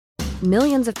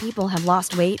Millions of people have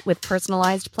lost weight with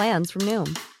personalized plans from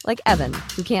Noom. Like Evan,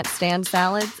 who can't stand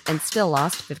salads and still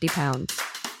lost 50 pounds.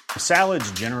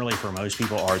 Salads generally for most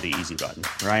people are the easy button,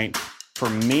 right? For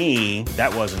me,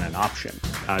 that wasn't an option.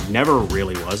 I never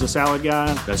really was a salad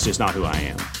guy. That's just not who I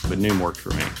am. But Noom worked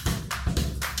for me.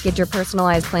 Get your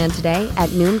personalized plan today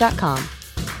at Noom.com.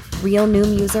 Real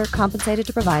Noom user compensated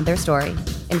to provide their story.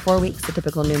 In 4 weeks, the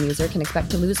typical Noom user can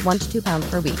expect to lose 1 to 2 pounds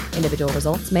per week. Individual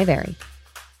results may vary.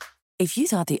 If you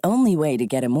thought the only way to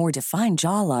get a more defined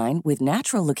jawline with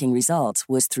natural-looking results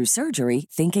was through surgery,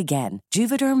 think again.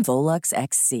 Juvederm Volux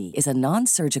XC is a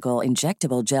non-surgical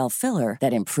injectable gel filler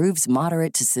that improves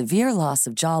moderate to severe loss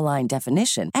of jawline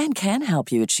definition and can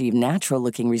help you achieve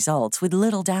natural-looking results with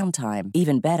little downtime.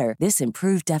 Even better, this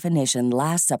improved definition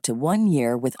lasts up to 1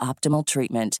 year with optimal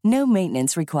treatment. No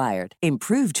maintenance required.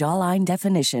 Improve jawline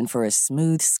definition for a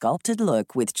smooth, sculpted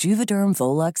look with Juvederm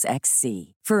Volux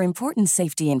XC. For important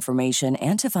safety information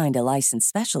and to find a licensed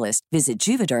specialist, visit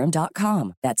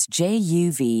Juvederm.com. That's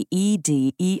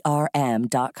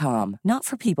JUVEDERM.com. Not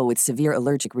for people with severe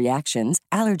allergic reactions,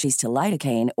 allergies to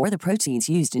lidocaine, or the proteins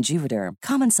used in Juvederm.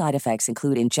 Common side effects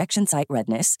include injection site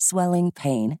redness, swelling,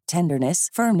 pain, tenderness,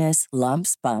 firmness,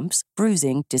 lumps, bumps,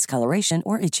 bruising, discoloration,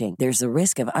 or itching. There's a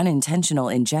risk of unintentional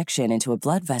injection into a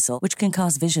blood vessel, which can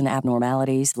cause vision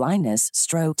abnormalities, blindness,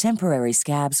 stroke, temporary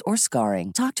scabs, or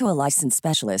scarring. Talk to a licensed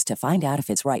specialist to find out if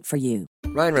it's right for you.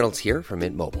 Ryan Reynolds here from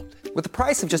Mint Mobile. With the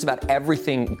price of just about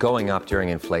everything going up during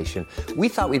inflation, we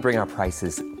thought we'd bring our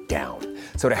prices down.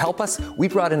 So to help us, we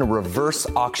brought in a reverse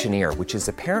auctioneer, which is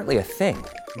apparently a thing.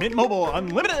 Mint Mobile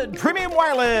Unlimited Premium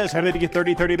Wireless. How to get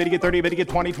 30, 30, how to get 30, how to get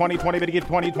 20, 20, 20, how to get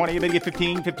 20, 20, how to get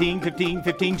 15, 15, 15,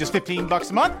 15, just $15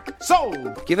 a month?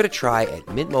 Sold! Give it a try at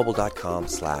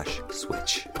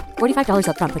mintmobile.com/switch. $45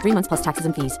 up front for 3 months plus taxes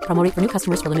and fees. Promo rate for new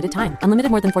customers for limited time.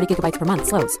 Unlimited more than 40 gigabytes per month.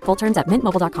 Slows full terms at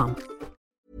mintmobile.com.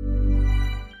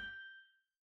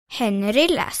 Henry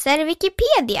läser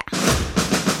Wikipedia.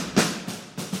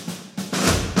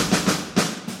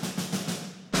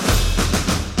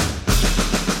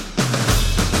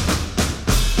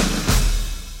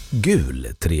 Gul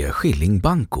 3 skilling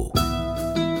banco.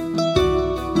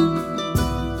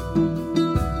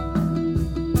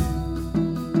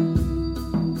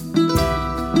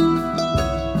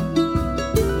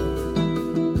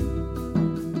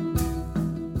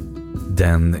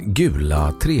 Den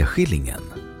gula 3-skillingen,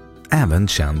 även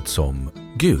känd som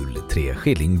gul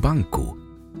 3-skilling banco,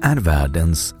 är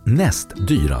världens näst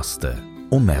dyraste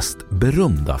och mest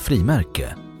berömda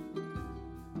frimärke.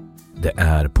 Det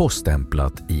är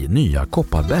poststämplat i Nya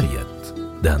Kopparberget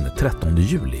den 13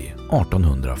 juli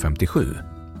 1857.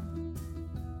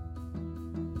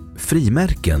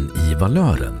 Frimärken i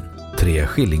valören 3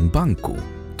 skilling banco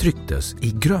trycktes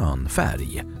i grön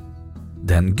färg.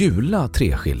 Den gula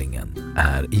 3-skillingen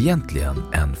är egentligen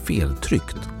en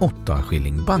feltryckt 8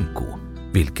 skilling banco,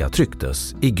 vilka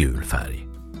trycktes i gul färg.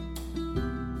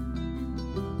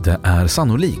 Det är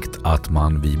sannolikt att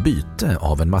man vid byte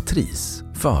av en matris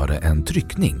före en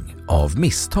tryckning av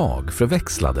misstag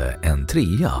förväxlade en 3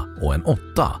 och en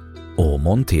 8 och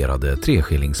monterade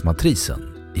 3-skillingsmatrisen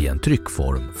i en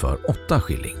tryckform för 8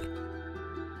 skilling.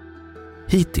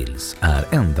 Hittills är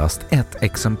endast ett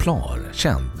exemplar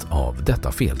känt av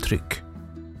detta feltryck.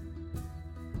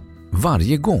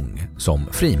 Varje gång som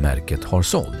frimärket har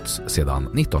sålts sedan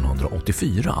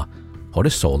 1984 har det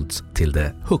sålts till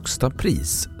det högsta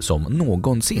pris som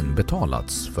någonsin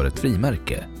betalats för ett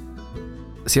frimärke.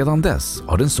 Sedan dess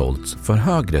har den sålts för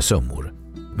högre summor,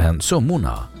 men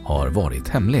summorna har varit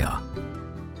hemliga.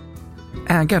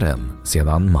 Ägaren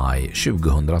sedan maj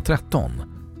 2013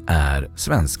 är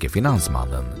svenske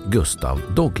finansmannen Gustav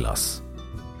Douglas.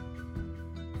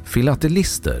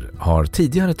 Filatelister har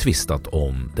tidigare tvistat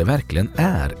om det verkligen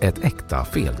är ett äkta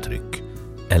feltryck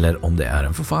eller om det är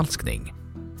en förfalskning.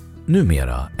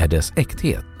 Numera är dess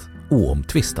äkthet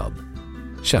oomtvistad.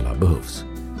 Källa behövs.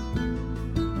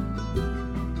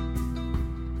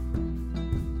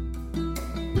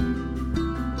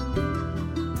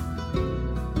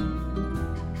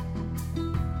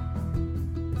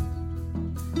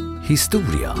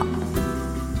 Historia.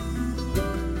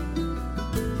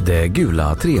 Det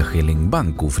gula 3-skilling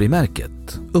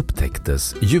bankofrimärket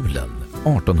upptäcktes julen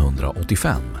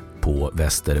 1885 på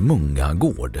Västermunga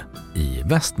gård i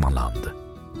Västmanland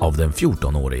av den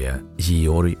 14-årige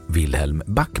Georg Wilhelm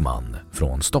Backman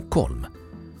från Stockholm.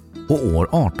 Och år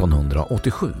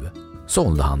 1887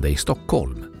 sålde han det i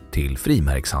Stockholm till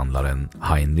frimärkshandlaren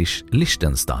Heinrich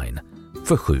Lichtenstein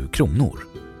för 7 kronor.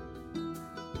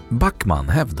 Backman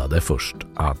hävdade först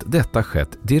att detta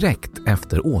skett direkt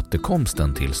efter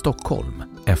återkomsten till Stockholm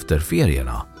efter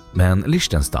ferierna Men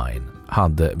Liechtenstein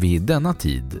hade vid denna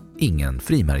tid ingen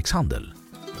frimärkshandel.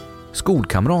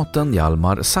 Skolkamraten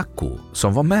Hjalmar Sacco,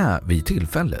 som var med vid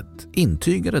tillfället,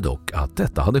 intygade dock att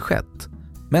detta hade skett,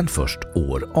 men först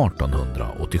år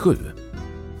 1887.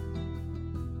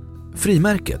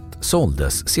 Frimärket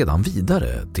såldes sedan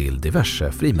vidare till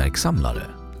diverse frimärkssamlare.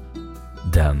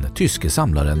 Den tyske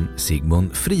samlaren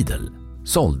Sigmund Friedel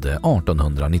sålde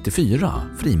 1894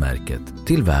 frimärket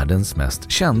till världens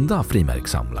mest kända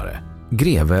frimärkssamlare,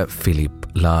 greve Philippe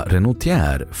La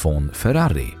Renotière von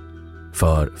Ferrari,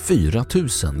 för 4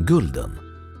 000 gulden.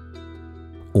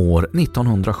 År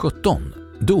 1917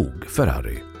 dog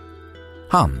Ferrari.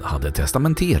 Han hade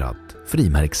testamenterat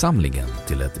frimärkssamlingen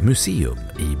till ett museum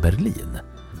i Berlin,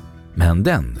 men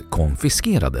den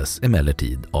konfiskerades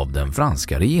emellertid av den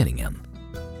franska regeringen.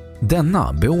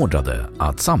 Denna beordrade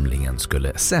att samlingen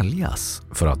skulle säljas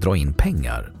för att dra in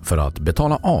pengar för att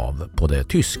betala av på det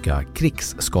tyska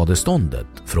krigsskadeståndet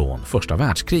från första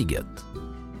världskriget.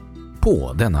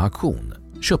 På denna auktion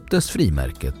köptes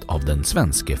frimärket av den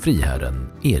svenske friherren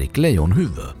Erik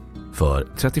Lejonhufvud för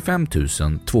 35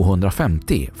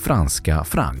 250 franska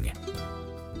franc.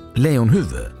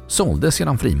 Lejonhufvud sålde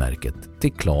sedan frimärket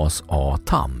till Claes A.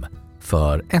 Tam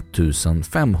för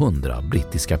 1500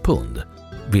 brittiska pund,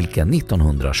 vilken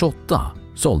 1928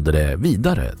 sålde det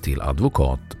vidare till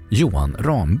advokat Johan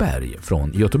Ramberg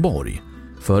från Göteborg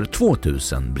för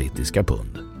 2000 brittiska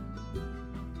pund.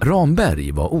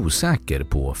 Ramberg var osäker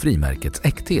på frimärkets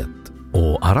äkthet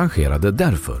och arrangerade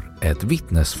därför ett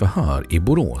vittnesförhör i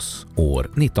Borås år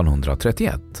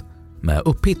 1931 med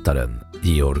upphittaren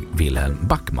Georg Wilhelm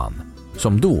Backman,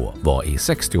 som då var i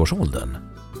 60-årsåldern.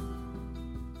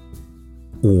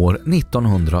 År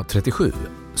 1937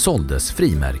 såldes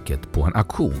frimärket på en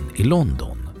auktion i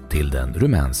London till den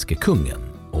rumänske kungen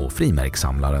och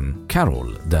frimärkssamlaren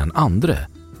Carol den andre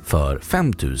för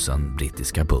 5 000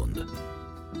 brittiska pund.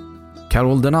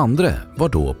 Carol den andre var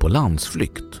då på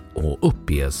landsflykt och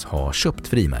uppges ha köpt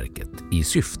frimärket i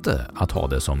syfte att ha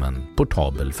det som en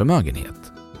portabel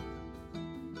förmögenhet.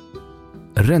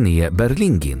 René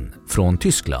Berlingin från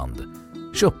Tyskland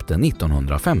köpte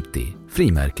 1950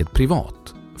 frimärket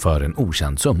privat för en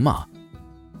okänd summa.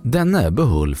 Denne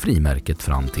behöll frimärket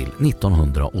fram till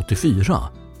 1984,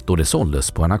 då det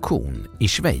såldes på en auktion i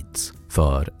Schweiz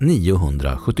för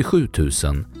 977 000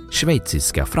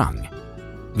 schweiziska franc,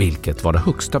 vilket var det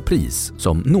högsta pris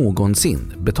som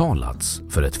någonsin betalats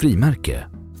för ett frimärke.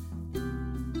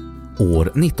 År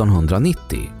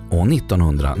 1990 och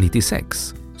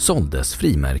 1996 såldes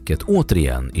frimärket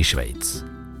återigen i Schweiz,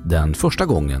 den första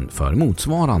gången för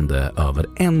motsvarande över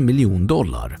 $1 miljon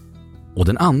och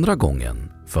den andra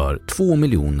gången för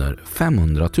 2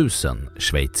 500 000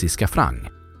 schweiziska franc.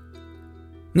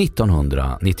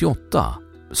 1998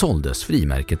 såldes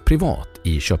frimärket privat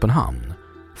i Köpenhamn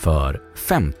för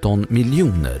 15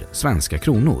 miljoner svenska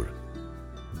kronor.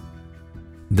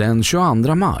 Den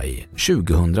 22 maj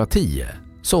 2010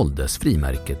 såldes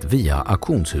frimärket via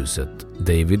auktionshuset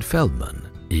David Feldman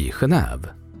i Genève.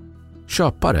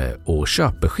 Köpare och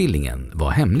köpeskillingen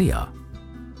var hemliga.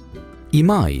 I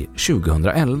maj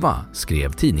 2011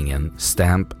 skrev tidningen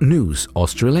Stamp News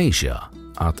Australasia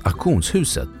att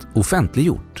auktionshuset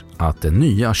offentliggjort att den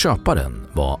nya köparen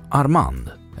var Armand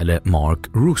eller Mark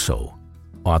Russo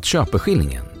och att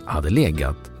köpeskillingen hade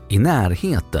legat i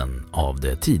närheten av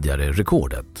det tidigare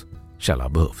rekordet. Källa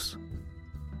behövs.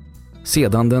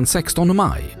 Sedan den 16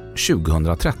 maj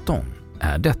 2013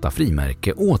 är detta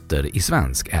frimärke åter i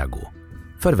svensk ägo,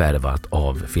 förvärvat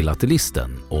av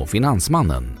filatelisten och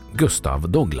finansmannen Gustav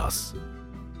Douglas.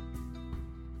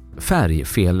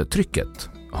 Färgfeltrycket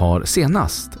har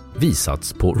senast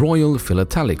visats på Royal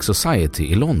Philatelic Society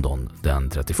i London den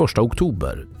 31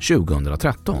 oktober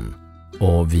 2013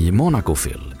 och vid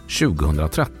Monacophil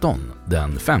 2013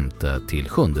 den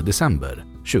 5-7 december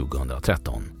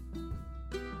 2013.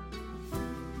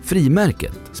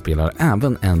 Frimärket spelar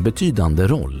även en betydande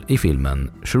roll i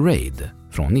filmen Charade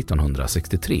från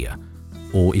 1963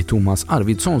 och i Thomas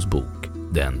Arvidssons bok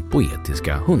Den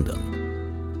poetiska hunden.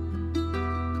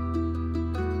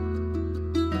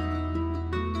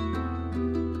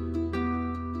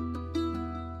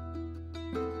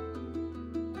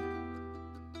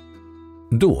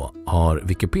 Då har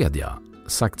Wikipedia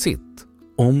sagt sitt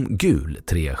om gul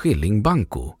 3 skilling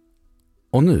banco.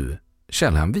 Och nu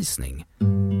källhänvisning.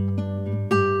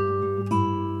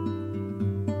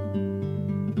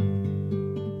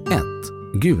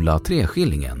 1. Gula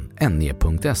 3-skillingen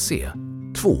ne.se.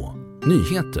 2.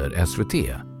 Nyheter SVT.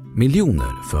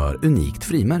 Miljoner för unikt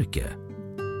frimärke.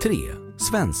 3.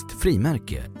 Svenskt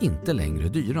frimärke inte längre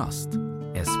dyrast.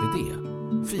 SvD.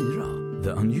 4. The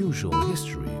Unusual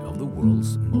History the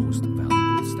world's most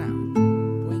valuable stamp.